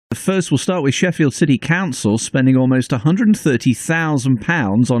first, we'll start with Sheffield City Council spending almost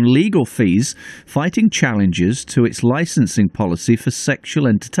 £130,000 on legal fees fighting challenges to its licensing policy for sexual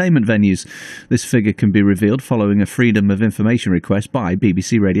entertainment venues. This figure can be revealed following a Freedom of Information request by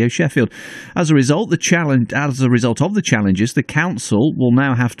BBC Radio Sheffield. As a result of the challenges, the council will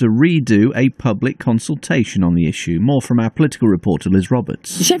now have to redo a public consultation on the issue. More from our political reporter Liz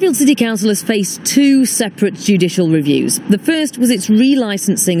Roberts. The Sheffield City Council has faced two separate judicial reviews. The first was its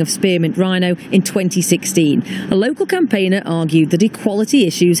relicensing of Spearmint Rhino in 2016. A local campaigner argued that equality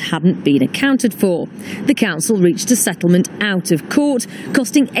issues hadn't been accounted for. The council reached a settlement out of court,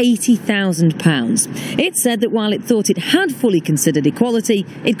 costing £80,000. It said that while it thought it had fully considered equality,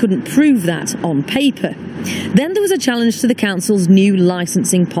 it couldn't prove that on paper. Then there was a challenge to the council's new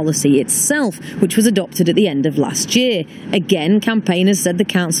licensing policy itself, which was adopted at the end of last year. Again, campaigners said the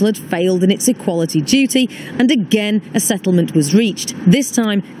council had failed in its equality duty, and again a settlement was reached, this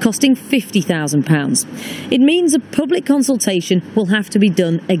time costing £50,000. It means a public consultation will have to be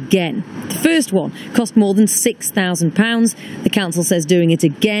done again. The first one cost more than £6,000. The council says doing it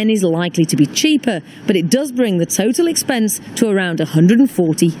again is likely to be cheaper, but it does bring the total expense to around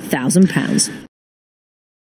 £140,000.